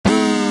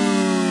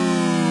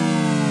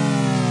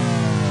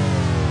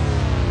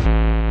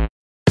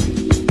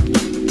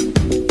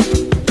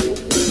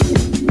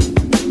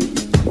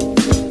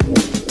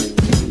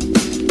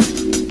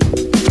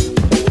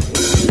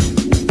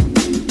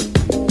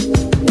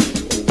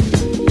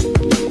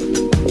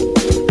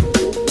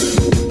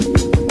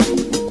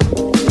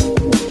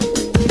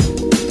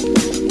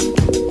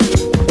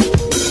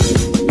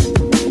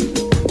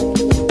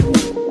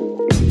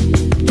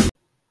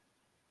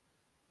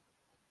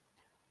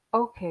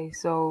Okay,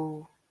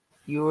 so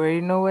you already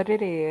know what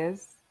it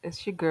is.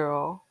 It's your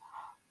girl,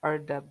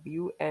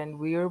 RW, and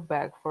we are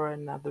back for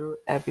another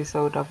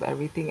episode of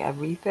Everything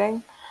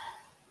Everything.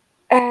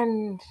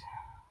 And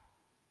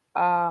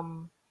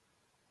um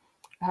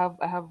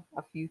I have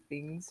a few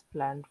things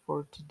planned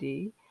for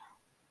today,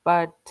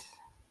 but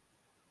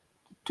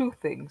two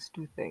things.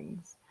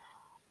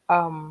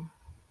 Um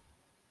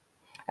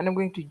and I'm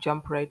going to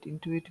jump right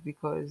into it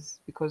because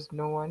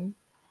no one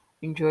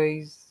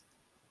enjoys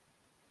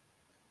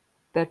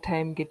their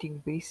time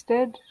getting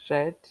wasted,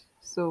 right?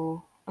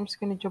 So I'm just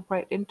gonna jump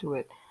right into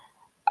it.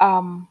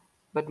 Um,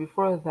 but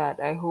before that,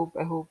 I hope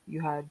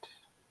you had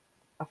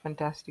a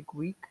fantastic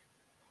week.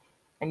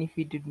 And if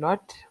you did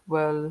not,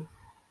 well,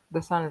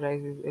 the sun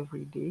rises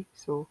every day,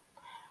 so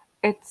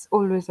it's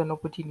always an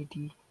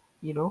opportunity,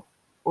 you know.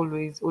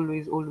 Always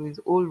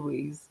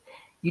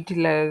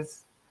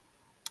utilize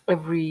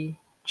every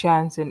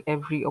chance and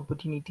every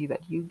opportunity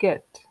that you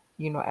get.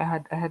 I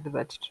had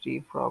that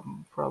today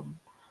from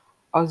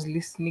I was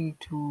listening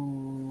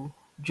to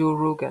Joe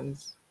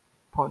Rogan's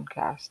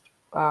podcast.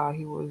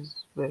 He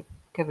was with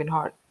Kevin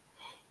Hart,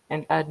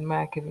 and I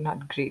admire Kevin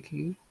Hart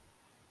greatly.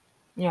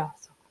 Yeah,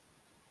 so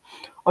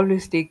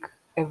always take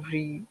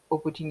every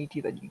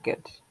opportunity that you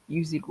get.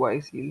 Use it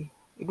wisely.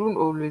 It won't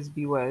always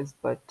be wise,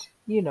 but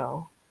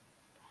do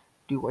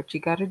what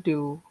you gotta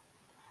do.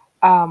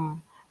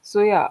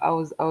 So yeah, I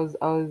was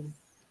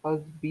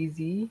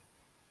busy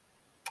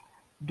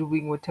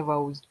doing whatever I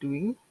was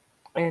doing,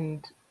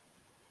 and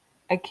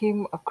I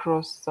came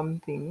across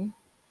something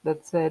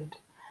that said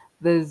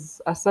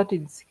there's a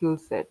certain skill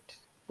set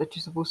that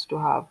you're supposed to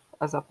have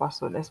as a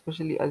person,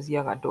 especially as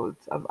young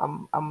adults.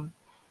 I'm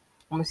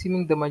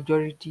assuming the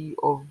majority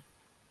of,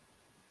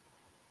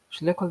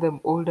 should I call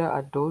them older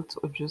adults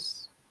or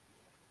just,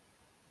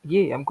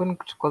 yeah, I'm going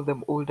to call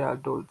them older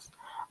adults.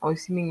 I'm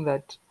assuming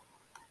that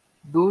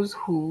those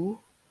who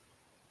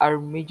are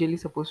majorly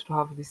supposed to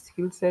have this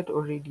skill set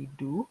already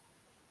do,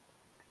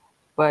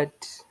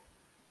 but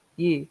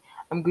yeah,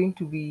 I'm going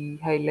to be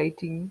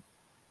highlighting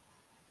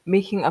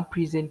making a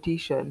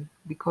presentation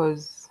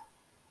because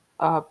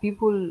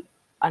people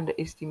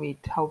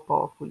underestimate how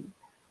powerful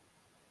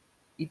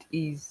it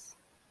is,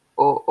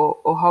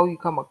 or how you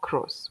come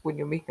across when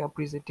you're making a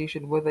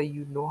presentation, whether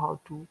you know how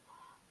to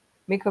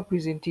make a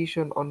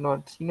presentation or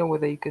not.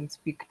 Whether you can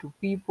speak to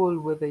people,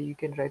 whether you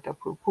can write a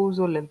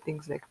proposal and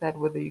things like that,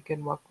 whether you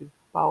can work with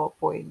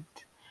PowerPoint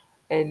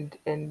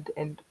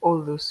and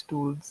all those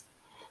tools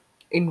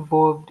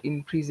involved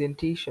in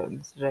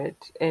presentations,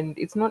 right? And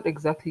it's not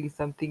exactly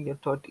something you're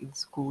taught in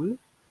school.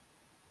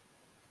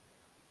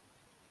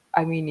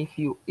 I mean, if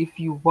you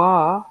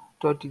were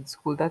taught in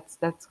school, that's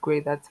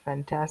great, that's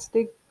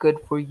fantastic, good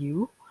for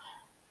you.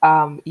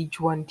 Each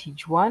one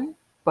teach one.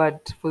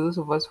 But for those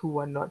of us who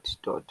were not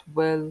taught,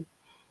 well,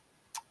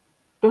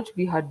 don't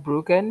be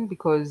heartbroken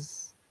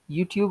because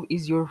YouTube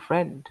is your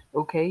friend,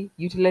 okay?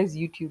 Utilize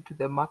YouTube to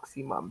the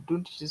maximum.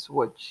 Don't just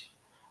watch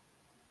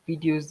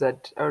videos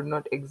that are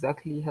not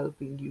exactly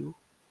helping you,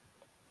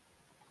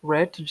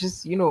 right?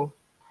 Just,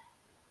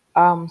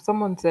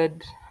 someone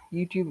said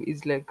YouTube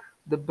is like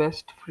the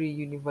best free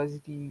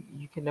university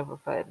you can ever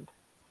find.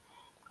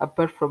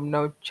 Apart from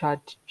now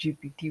chat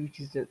GPT,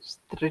 which is just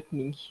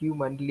threatening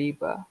human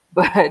labor.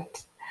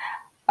 But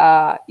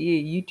yeah,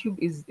 YouTube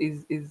is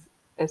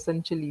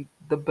essentially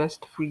the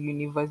best free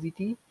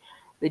university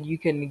that you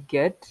can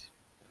get,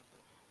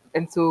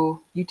 and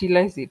so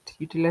utilize it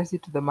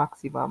to the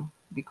maximum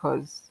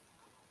because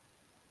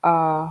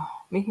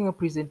making a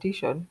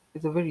presentation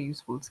is a very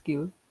useful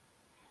skill,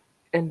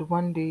 and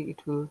one day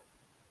it will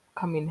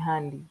come in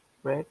handy,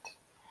 right?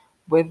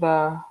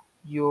 Whether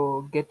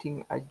you're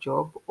getting a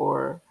job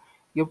or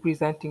you're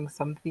presenting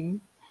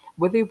something,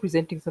 whether you're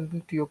presenting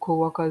something to your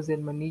coworkers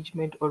and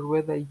management, or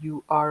whether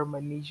you are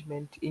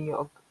management in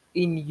your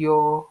in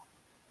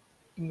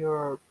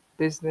your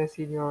business,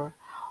 in your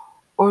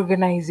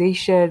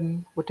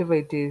organization, whatever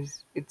it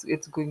is,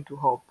 it's going to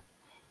help.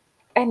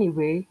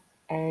 Anyway,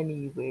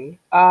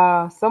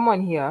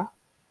 someone here,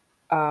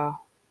 uh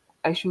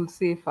I should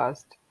say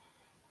first,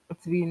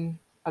 it's been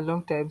a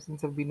long time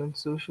since I've been on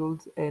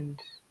socials,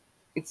 and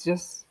it's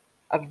just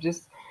I've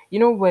just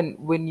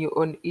when you're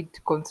on it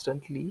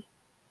constantly,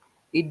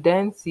 it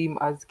doesn't seem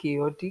as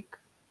chaotic.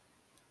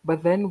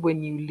 But then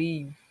when you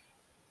leave,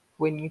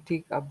 when you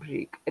take a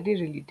break, I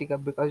didn't really take a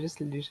break. I was just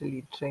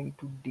literally trying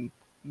to deep,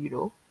 you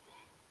know.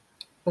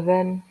 But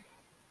then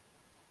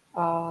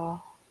uh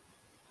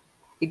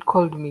it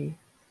called me.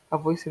 A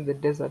voice in the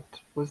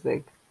desert was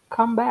like,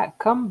 come back,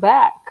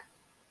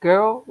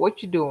 girl,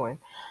 what you doing?"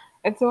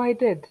 And so I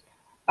did.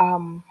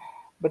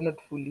 But not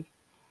fully,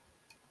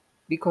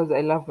 because I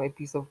love my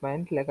peace of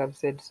mind, like I've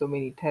said so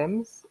many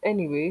times.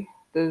 Anyway,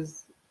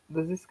 there's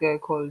this guy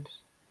called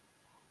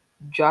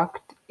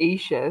Jacked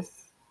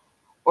Asius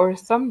or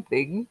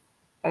something.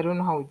 I don't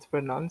know how it's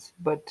pronounced,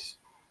 but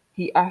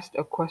he asked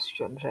a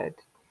question, right?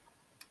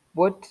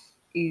 What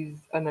is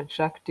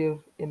unattractive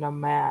in a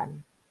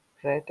man,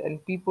 right?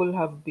 And people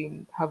have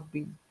been,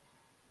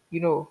 you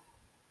know,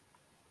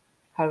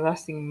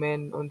 harassing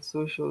men on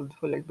social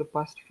for like the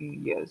past few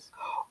years,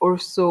 or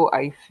so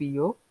I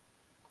feel.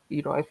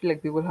 I feel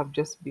like people have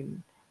just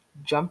been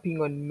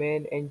jumping on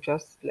men and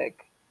just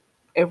like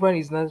everyone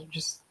is not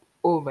just,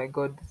 oh my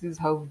god, this is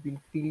how we've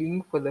been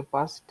feeling for the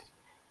past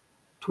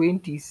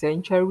 20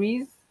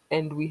 centuries,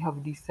 and we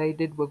have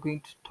decided we're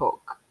going to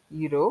talk.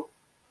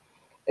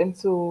 And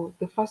so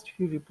the first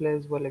few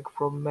replies were like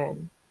from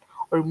men,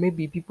 or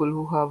maybe people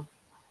who have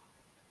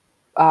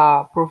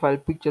profile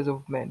pictures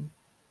of men.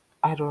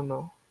 I don't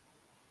know.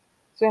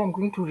 So I'm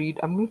going to read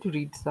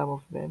some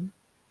of them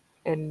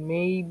and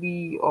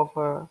maybe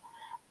offer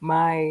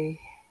my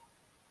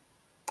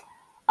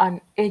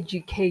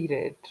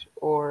uneducated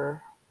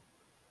or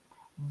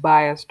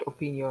biased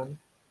opinion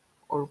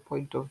or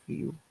point of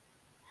view.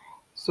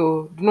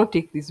 So do not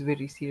take this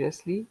very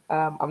seriously.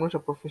 I'm not a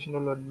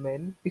professional on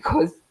men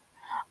because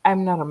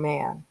I'm not a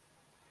man.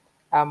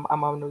 I'm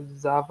an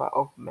observer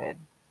of men.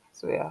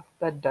 So yeah,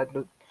 that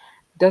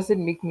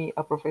doesn't make me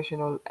a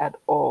professional at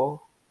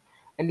all.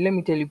 And let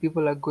me tell you,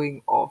 people are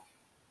going off,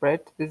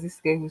 right? There's this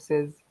guy who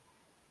says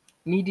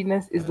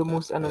neediness is the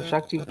most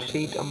unattractive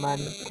trait a man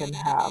can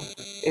have.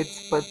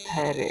 It's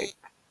pathetic.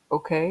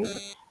 Okay?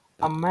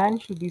 A man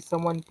should be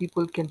someone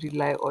people can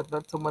rely on,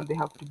 not someone they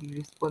have to be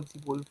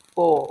responsible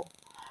for.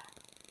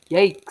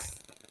 Yikes.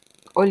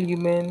 All you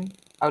men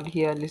out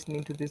here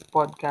listening to this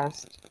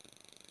podcast,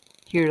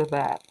 hear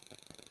that.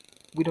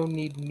 We don't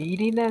need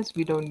neediness,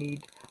 we don't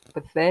need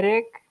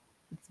pathetic.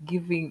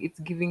 It's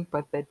giving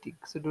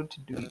pathetic, so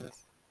don't do it.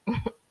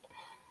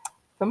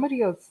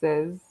 Somebody else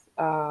says,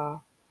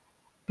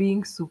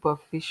 being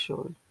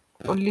superficial,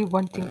 only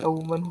wanting a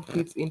woman who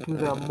fits into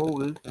the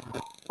mold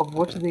of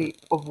what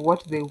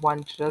they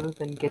want rather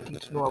than getting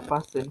to know a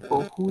person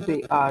for who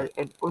they are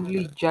and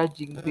only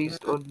judging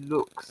based on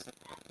looks.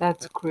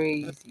 That's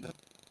crazy.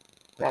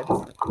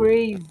 That's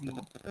crazy,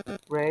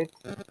 right?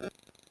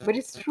 But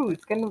it's true.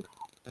 It's kind of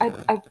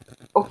I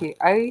okay.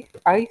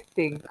 I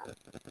think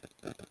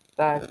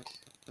that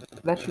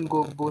that should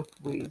go both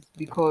ways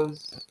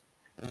because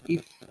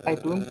if I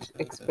don't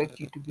expect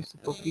you to be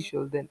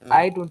superficial, then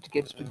I don't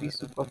get to be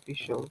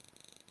superficial.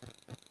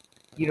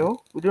 We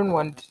don't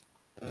want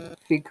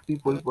fake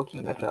people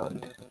walking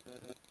around,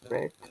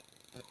 right?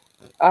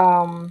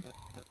 Um,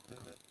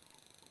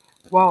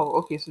 wow,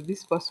 okay, so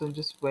this person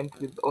just went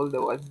with all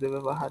the words they've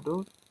ever heard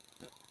of.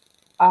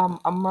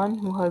 A man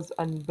who has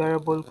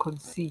unbearable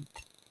conceit.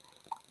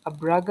 A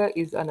bragger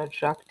is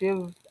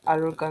unattractive,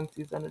 arrogance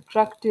is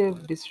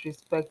unattractive,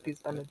 disrespect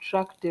is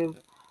unattractive,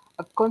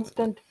 a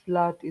constant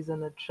flirt is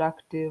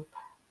unattractive,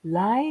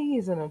 lying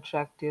is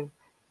unattractive,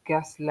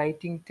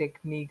 gaslighting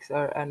techniques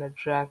are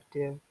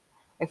unattractive.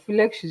 I feel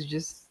like she's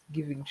just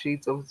giving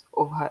traits of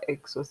her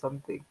ex or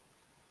something.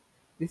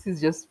 This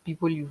is just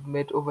people you've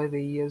met over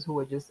the years who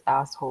are just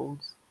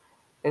assholes.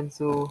 And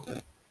so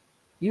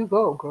you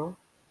go, girl.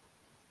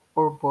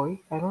 Or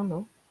boy, I don't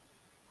know.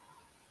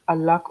 A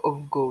lack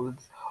of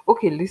goals.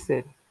 Okay,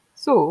 listen.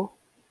 So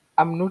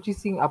I'm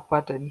noticing a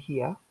pattern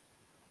here.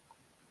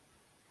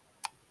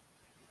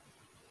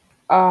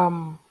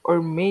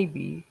 Or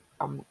maybe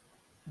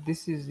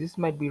this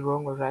might be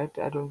wrong or right.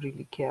 I don't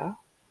really care.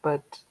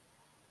 But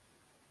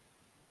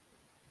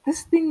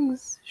these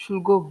things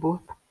should go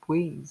both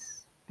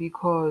ways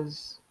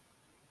because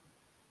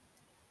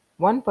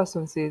one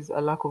person says a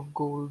lack of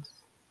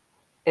goals,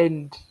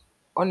 and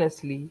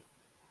honestly,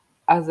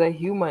 as a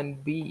human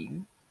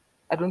being,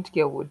 I don't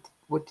care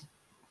what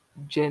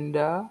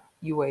gender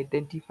you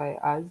identify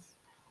as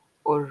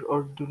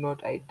or do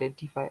not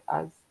identify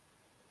as.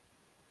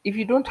 If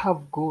you don't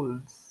have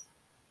goals,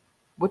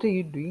 what are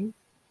you doing?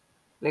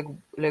 Like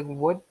like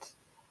what?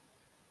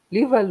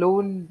 Leave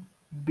alone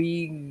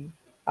being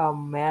a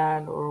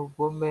man or a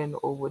woman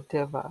or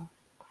whatever.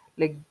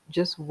 Like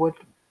just what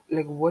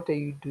are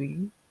you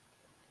doing?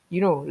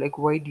 Like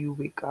why do you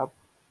wake up?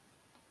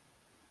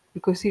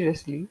 Because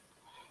seriously,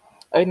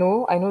 I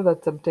know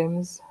that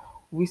sometimes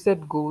we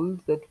set goals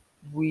that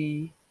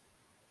we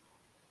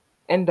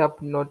end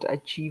up not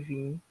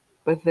achieving,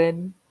 but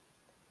then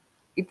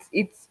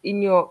it's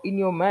in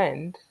your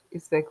mind.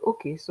 It's like,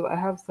 okay, so I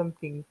have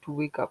something to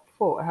wake up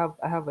for. I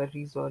have a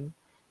reason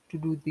to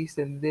do this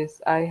and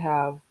this.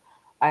 I've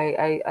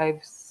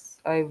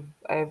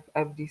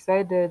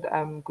decided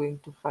I'm going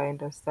to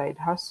find a side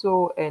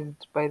hustle, and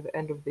by the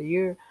end of the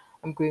year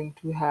I'm going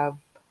to have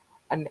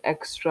an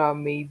extra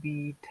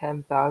maybe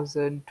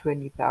 10,000,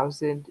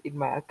 20,000 in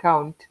my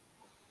account,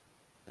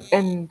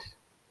 and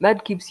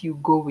that keeps you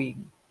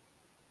going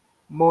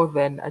more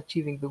than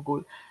achieving the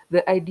goal.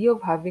 The idea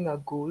of having a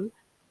goal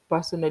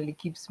personally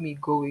keeps me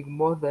going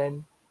more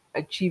than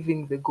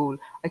achieving the goal.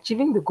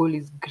 Achieving the goal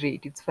is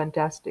great, it's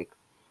fantastic.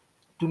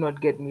 Do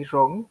not get me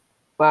wrong.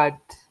 But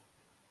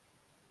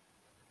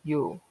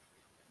you,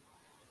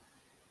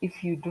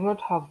 if you do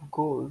not have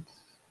goals,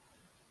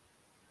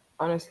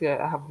 honestly,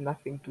 I have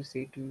nothing to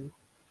say to you.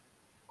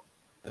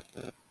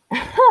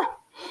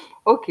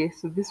 Okay,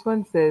 so this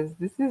one says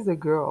this is a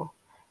girl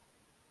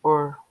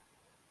or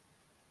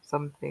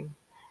something.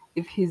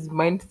 if his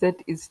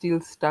mindset is still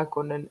stuck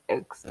on an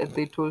ex and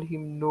they told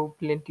him no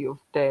plenty of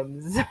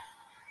times.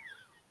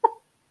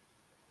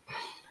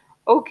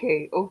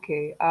 Okay,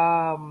 okay.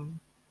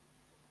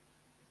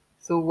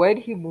 So why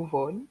did he move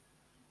on?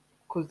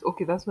 Cause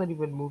okay, that's not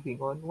even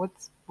moving on. What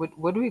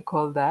do we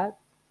call that?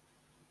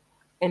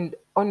 And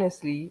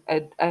honestly,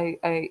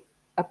 I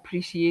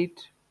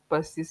appreciate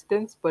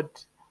persistence,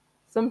 but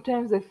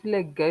sometimes I feel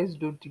like guys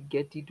don't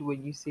get it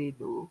when you say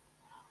no.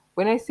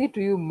 When I say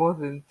to you more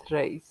than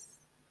thrice,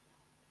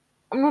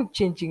 I'm not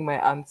changing my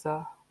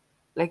answer.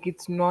 Like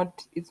it's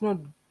not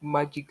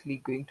magically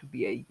going to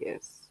be a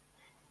yes.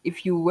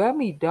 If you wear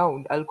me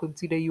down, I'll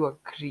consider you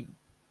agree.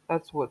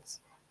 That's what's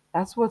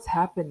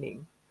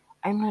happening.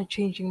 I'm not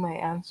changing my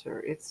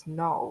answer. It's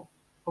no.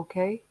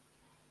 Okay?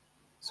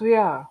 So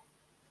yeah,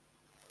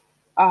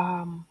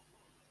 um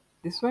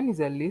this one is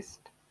a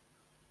list.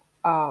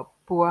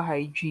 Poor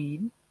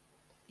hygiene,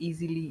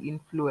 easily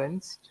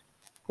influenced.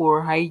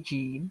 Poor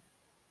hygiene,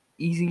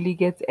 easily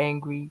gets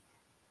angry.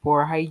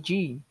 Poor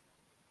hygiene.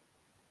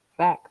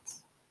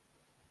 Facts.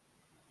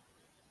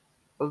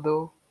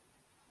 Although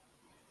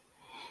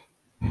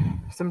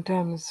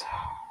sometimes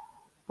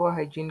poor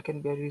hygiene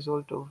can be a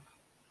result of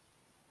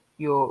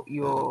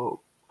your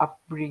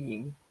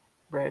upbringing,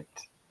 right?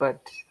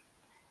 But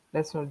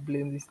let's not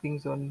blame these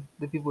things on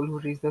the people who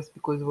raised us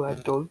because we're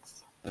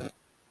adults.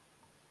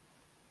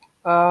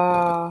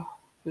 Uh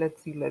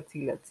let's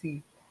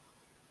see.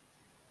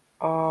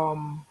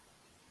 Um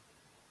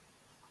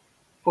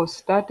for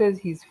starters,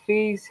 his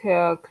face,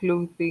 hair,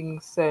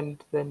 clothing,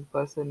 scent, then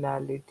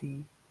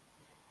personality.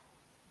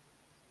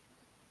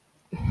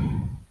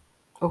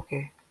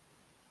 Okay,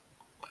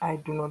 I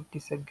do not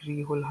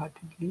disagree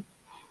wholeheartedly,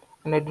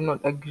 and I do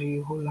not agree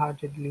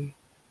wholeheartedly.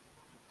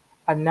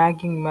 A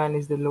nagging man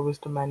is the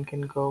lowest a man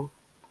can go.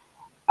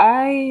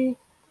 I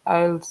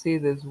I'll say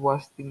there's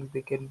worse things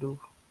they can do.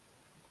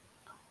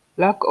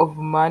 Lack of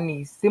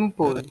money,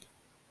 simple.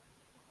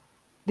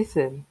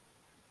 Listen,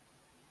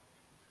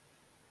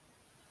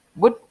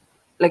 what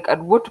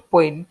at what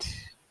point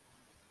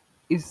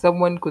is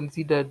someone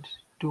considered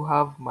to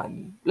have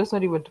money? Let's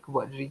not even talk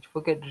about rich,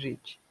 forget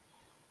rich.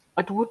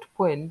 At what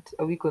point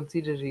are we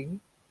considering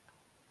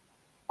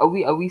are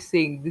we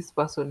saying this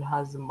person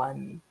has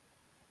money?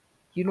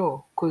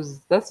 Because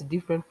that's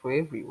different for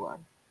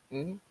everyone.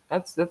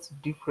 That's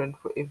different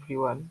for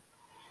everyone.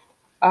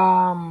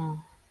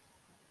 Um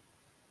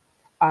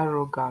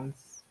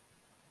Arrogance.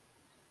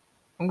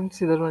 I'm going to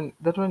say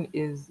that one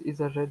is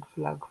a red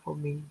flag for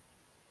me.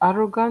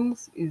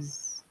 Arrogance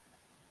is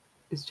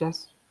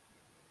just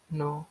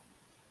no.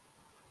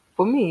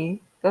 For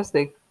me, that's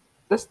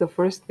the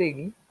first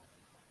thing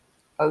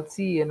I'll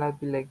see and I'll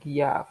be like,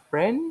 yeah,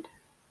 friend?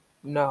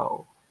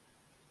 No.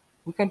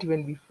 We can't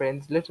even be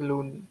friends, let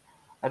alone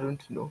I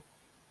don't know.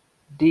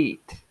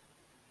 Date.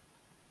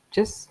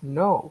 Just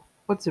no.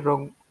 What's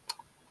wrong?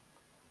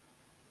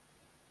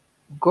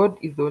 God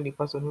is the only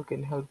person who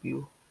can help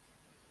you.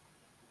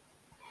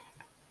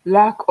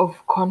 Lack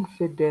of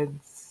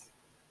confidence.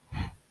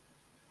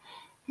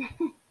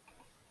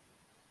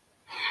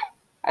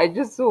 I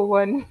just saw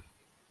one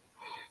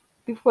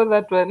before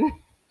that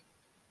one.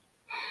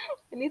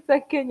 And it's a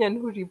Kenyan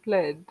who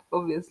replied,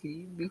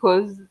 obviously,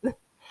 because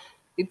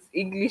it's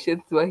English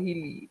and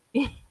Swahili.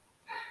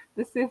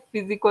 They say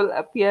physical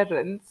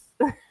appearance,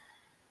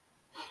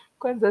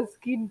 kwanza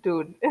skin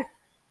tone.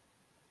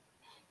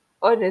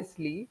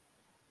 Honestly,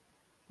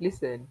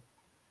 listen,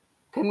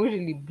 can we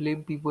really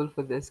blame people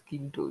for their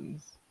skin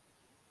tones?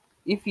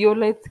 If you're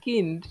light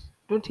skinned,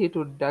 don't hate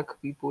on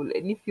dark people.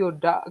 And if you're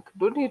dark,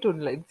 don't hate on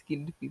light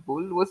skinned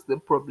people. What's the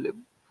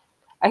problem?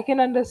 I can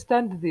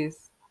understand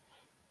this.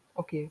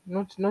 Okay,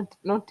 not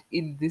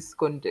in this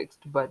context,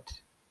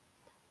 but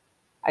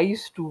I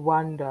used to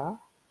wonder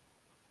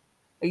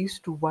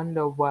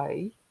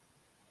why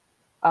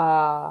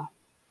uh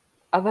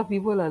other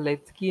people are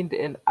light skinned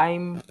and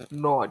I'm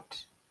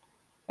not.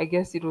 I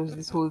guess it was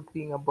this whole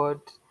thing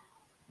about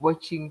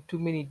watching too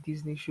many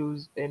Disney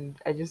shows and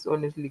I just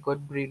honestly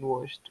got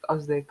brainwashed. I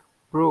was like,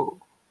 bro,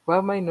 why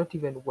am I not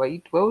even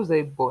white? Why was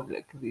I born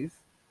like this?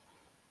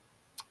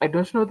 I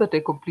don't know that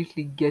I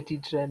completely get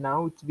it right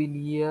now. It's been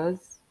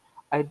years.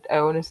 I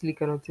honestly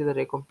cannot say that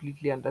I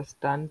completely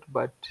understand,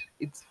 but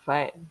it's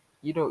fine.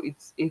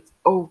 It's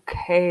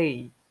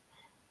okay.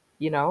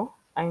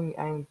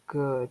 I'm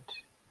good.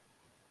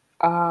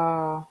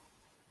 Uh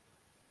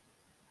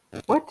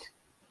what?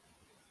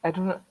 I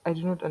do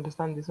not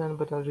understand this one,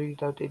 but I'll read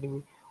it out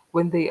anyway.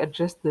 When they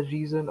address the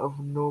reason of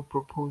no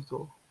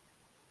proposal.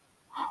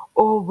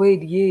 Oh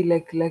wait, yeah,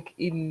 like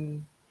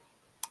in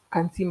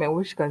Kansime. I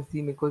wish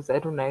Kansime because I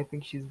don't know. I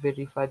think she's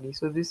very funny.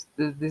 So there's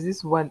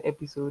this one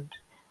episode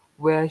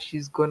where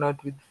she's gone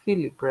out with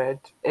Philip,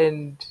 right?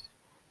 And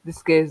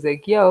this guy is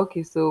like, yeah,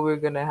 okay, so we're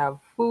gonna have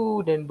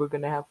food and we're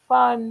gonna have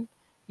fun.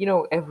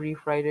 Every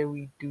Friday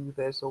we do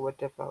this or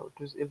whatever. It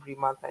was every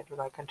month. I don't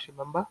know. I can't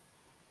remember.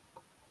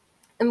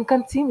 And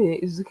Kantime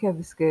is looking at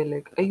this guy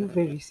like, are you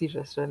very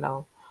serious right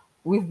now?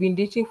 We've been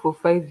dating for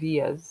 5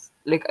 years.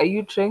 Like, are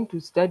you trying to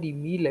study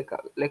me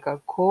like a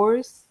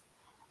course?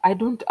 I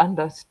don't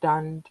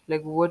understand.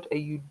 Like, what are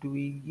you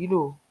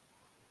doing?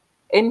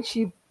 And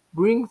she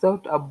brings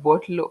out a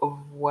bottle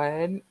of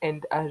wine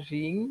and a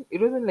ring.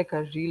 It wasn't like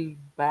a real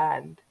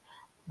band,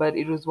 but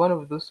it was one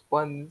of those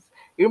ones.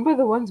 You remember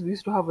the ones we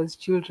used to have as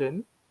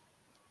children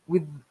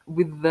with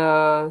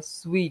the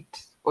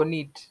sweet on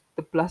it,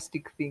 the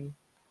plastic thing,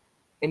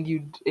 and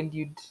you'd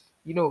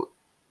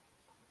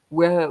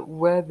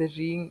wear the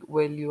ring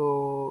while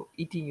you're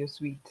eating your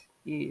sweet.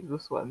 Yeah,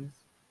 those ones.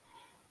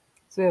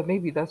 So yeah,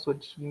 maybe that's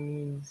what she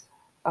means.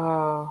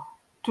 Uh,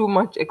 Too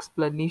much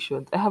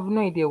explanations. I have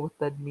no idea what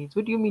that means.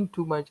 What do you mean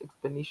too much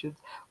explanations?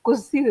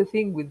 Because see the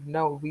thing with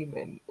now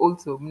women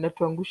also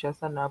mnatuangusha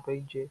sana hapa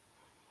nje.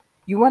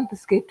 You want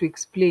this guy to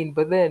explain,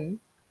 but then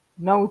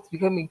now it's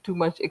becoming too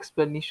much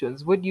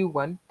explanations. What do you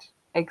want?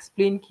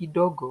 Explain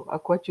kidogo,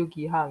 akwacho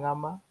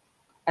kihangama.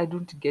 I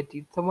don't get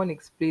it. Someone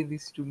explain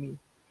this to me.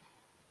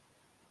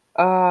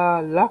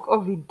 Lack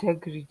of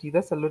integrity.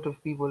 That's a lot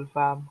of people,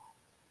 fam.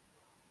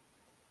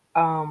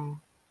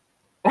 Um,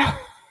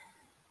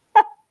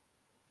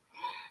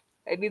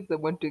 I need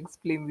someone to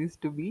explain this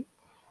to me.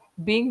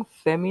 Being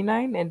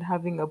feminine and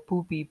having a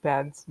poopy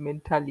pants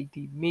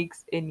mentality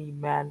makes any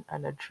man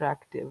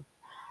unattractive.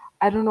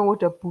 I don't know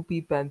what a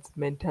poopy pants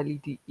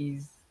mentality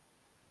is.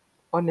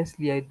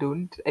 Honestly, I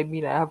don't. I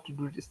mean, I have to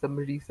do some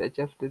research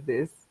after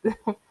this.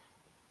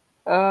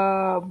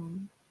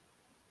 um,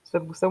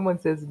 someone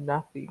says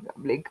nothing.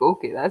 I'm like,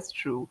 okay, that's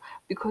true.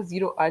 Because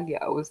earlier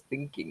I was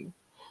thinking,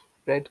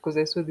 right? Because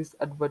I saw this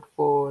advert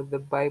for the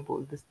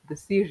Bible, the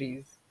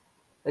series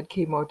that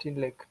came out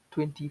in like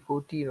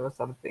 2014 or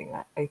something,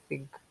 I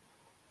think.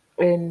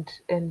 And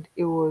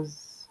it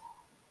was,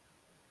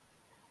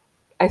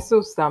 I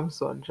saw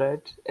Samson,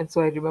 right? And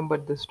so I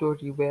remembered the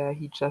story where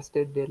he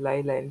trusted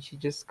Delilah and she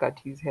just cut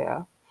his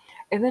hair.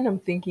 And then I'm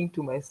thinking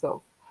to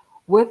myself,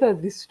 whether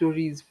this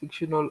story is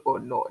fictional or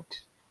not,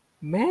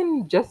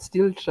 men just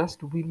still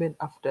trust women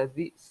after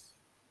this.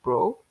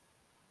 Bro,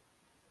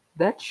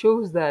 that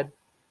shows that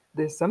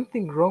there's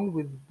something wrong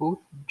with both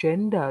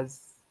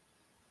genders.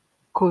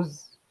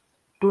 Cause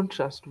don't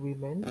trust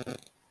women.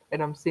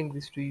 And I'm saying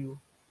this to you.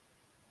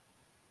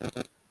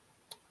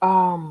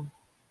 Um,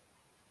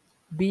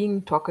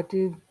 Being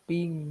talkative,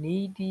 being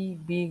needy,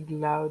 being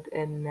loud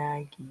and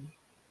naggy.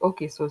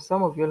 Okay, so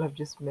some of y'all have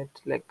just met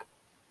like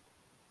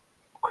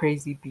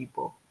crazy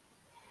people.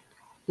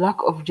 Lack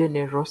of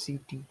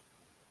generosity.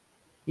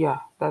 Yeah,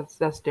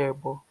 that's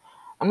terrible.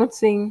 I'm not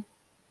saying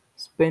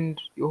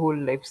spend your whole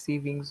life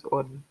savings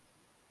on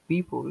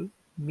people,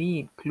 me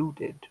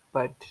included,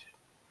 but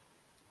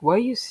why are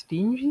you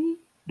stingy?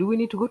 Do we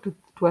need to go to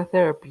a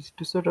therapist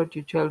to sort out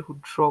your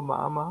childhood trauma,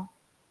 Ama?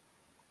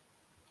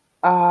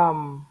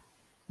 Um,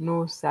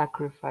 no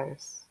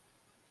sacrifice.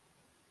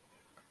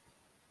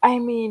 I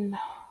mean,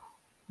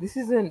 this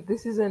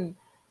isn't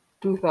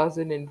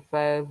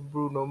 2005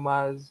 Bruno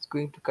Mars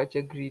going to catch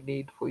a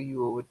grenade for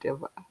you or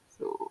whatever.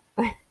 So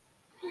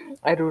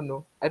I don't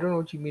know. I don't know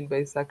what you mean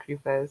by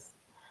sacrifice.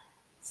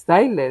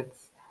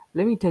 Silence.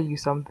 Let me tell you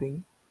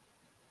something.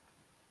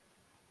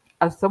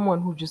 As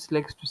someone who just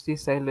likes to stay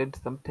silent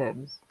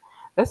sometimes,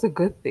 that's a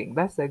good thing.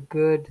 That's a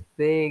good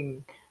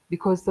thing.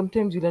 Because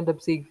sometimes you'll end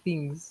up saying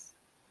things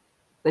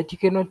that you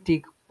cannot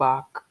take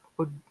back.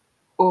 Or,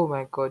 oh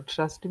my god,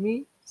 trust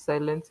me,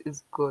 silence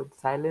is good.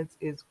 Silence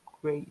is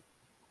great.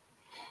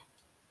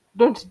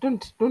 Don't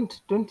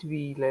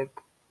be like,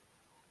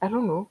 I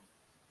don't know.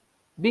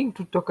 Being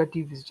too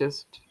talkative is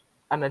just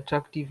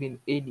unattractive in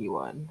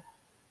anyone.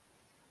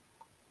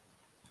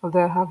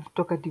 Although I have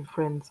talkative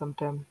friends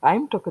sometimes.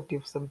 I'm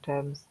talkative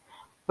sometimes,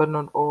 but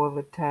not all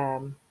the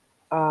time.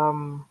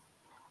 Um,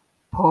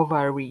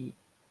 Poverty.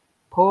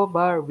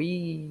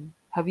 Poverty.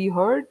 Have you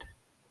heard?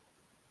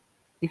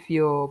 If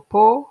you're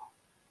poor,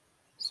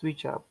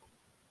 switch up.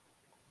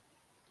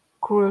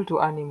 Cruel to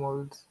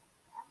animals.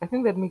 I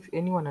think that makes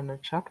anyone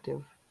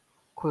unattractive.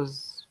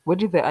 Cause what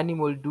did the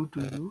animal do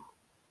to you?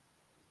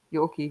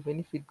 You're okay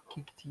even if it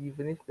kicked you,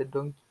 even if the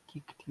donkey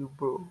kicked you,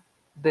 bro.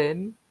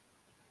 Then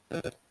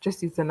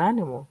just it's an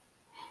animal.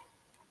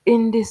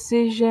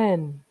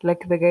 Indecision,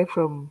 like the guy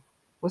from,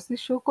 what's this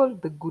show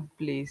called? The Good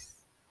Place.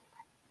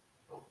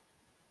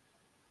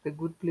 The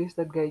Good Place.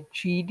 That guy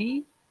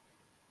Chidi.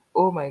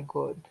 Oh my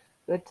god,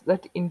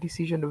 that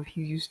indecision of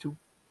his used to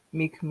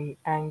make me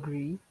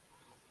angry.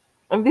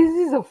 And this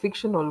is a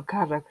fictional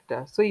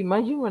character, so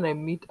imagine when I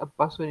meet a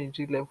person in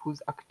real life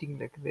who's acting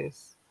like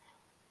this.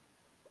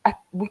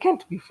 We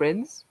can't be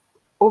friends.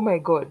 Oh my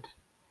god.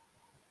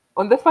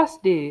 On the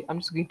first day, I'm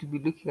just going to be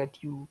looking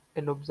at you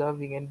and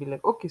observing and be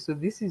like, okay, so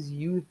this is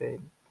you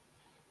then.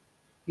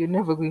 You're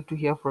never going to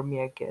hear from me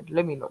again.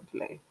 Let me not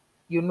lie.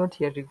 You're not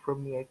hearing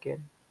from me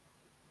again.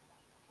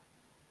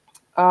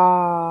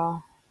 Uh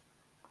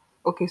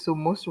okay, so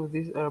most of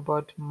these are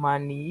about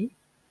money,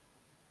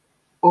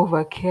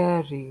 over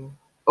caring.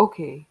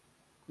 Okay,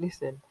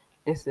 listen,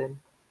 listen.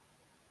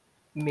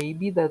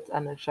 Maybe that's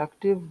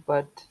unattractive,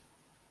 but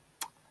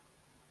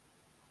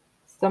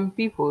some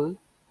people,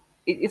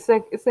 it's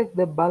like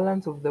the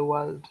balance of the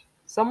world.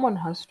 Someone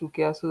has to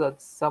care so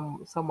that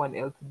someone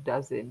else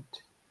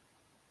doesn't.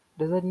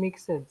 Does that make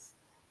sense?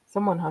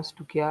 Someone has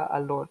to care a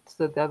lot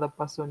so that the other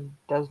person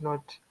does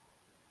not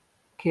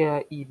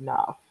care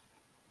enough.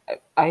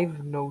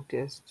 I've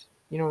noticed,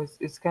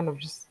 it's kind of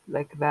just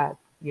like that,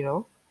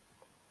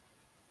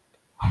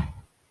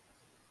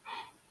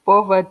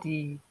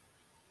 poverty,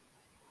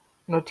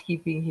 not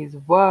keeping his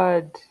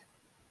word,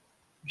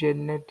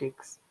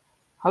 genetics.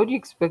 How do you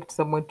expect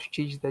someone to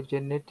change the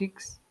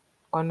genetics?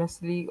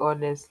 Honestly,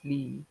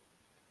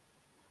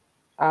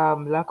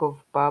 lack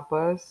of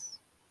purpose.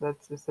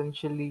 That's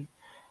essentially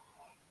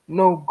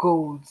no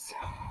goals.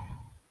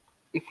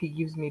 If he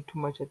gives me too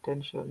much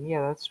attention,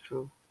 yeah, that's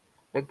true.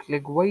 Like,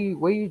 why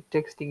you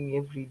texting me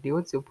every day?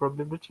 What's your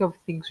problem? Don't you have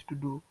things to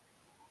do?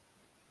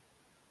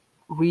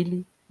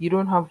 Really? You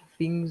don't have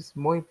things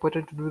more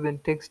important to do than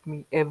text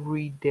me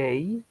every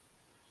day?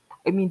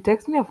 I mean,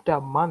 text me after a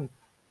month,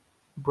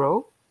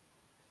 bro.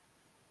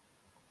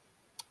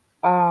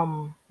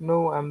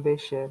 No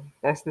ambition.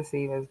 That's the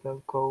same as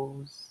the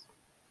goals.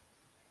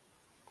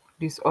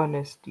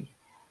 Dishonesty.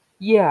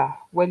 Yeah,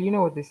 well, you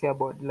know what they say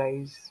about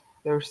lies.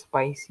 They're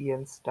spicy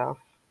and stuff.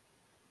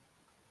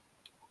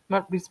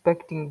 Not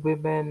respecting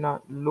women,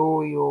 not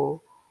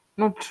loyal,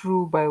 not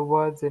true by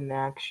words and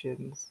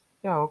actions.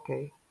 Yeah,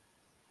 okay.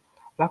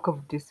 Lack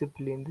of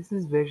discipline. This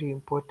is very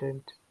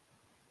important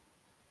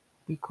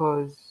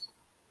because,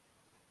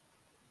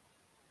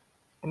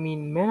 I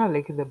mean, men are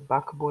like the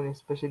backbone,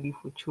 especially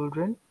for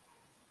children.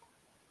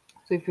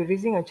 So if you're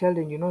raising a child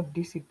and you're not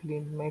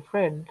disciplined, my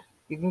friend,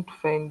 you're going to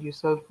find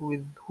yourself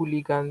with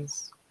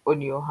hooligans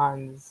on your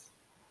hands.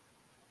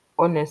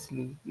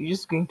 Honestly, you're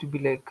just going to be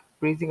like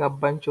raising a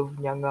bunch of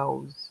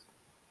nyangaos.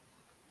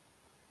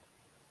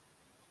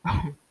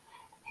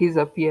 His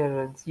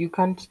appearance, you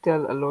can't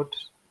tell a lot.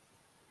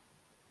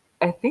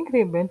 I think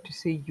they meant to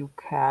say you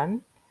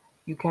can.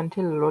 You can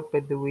tell a lot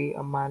by the way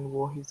a man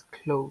wore his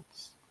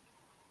clothes.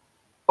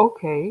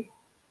 Okay.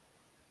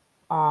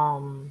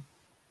 Um,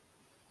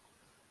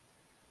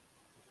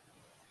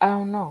 I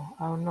don't know.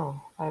 I don't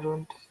know. I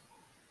don't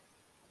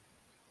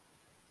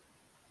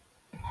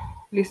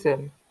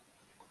listen.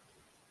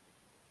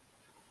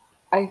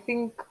 I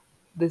think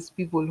there's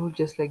people who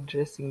just like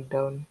dressing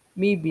down.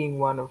 Me being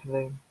one of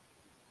them.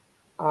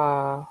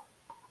 Uh,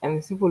 and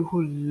there's people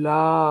who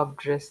love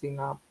dressing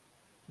up,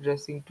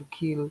 dressing to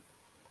kill,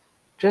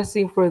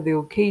 dressing for the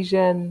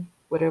occasion,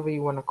 whatever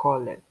you want to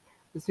call it.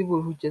 There's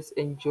people who just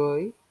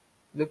enjoy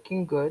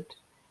looking good,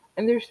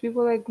 and there's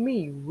people like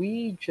me.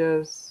 We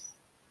just,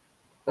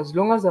 as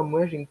long as I'm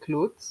wearing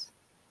clothes,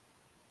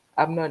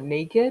 I'm not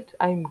naked,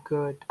 I'm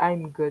good.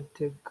 I'm good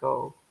to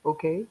go.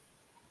 Okay?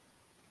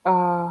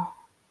 Uh,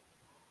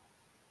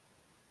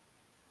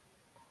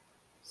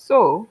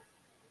 so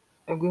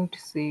I'm going to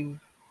save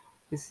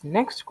this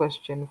next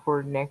question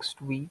for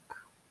next week.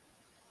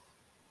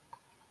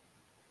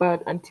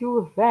 But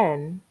until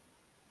then,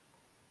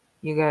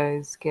 you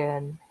guys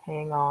can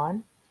hang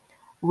on.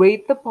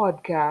 Rate the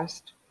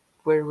podcast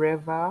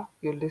wherever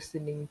you're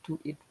listening to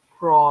it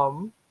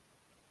from.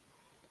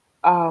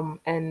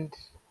 And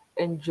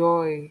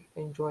enjoy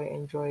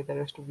the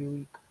rest of your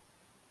week.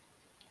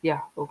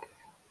 Yeah, okay.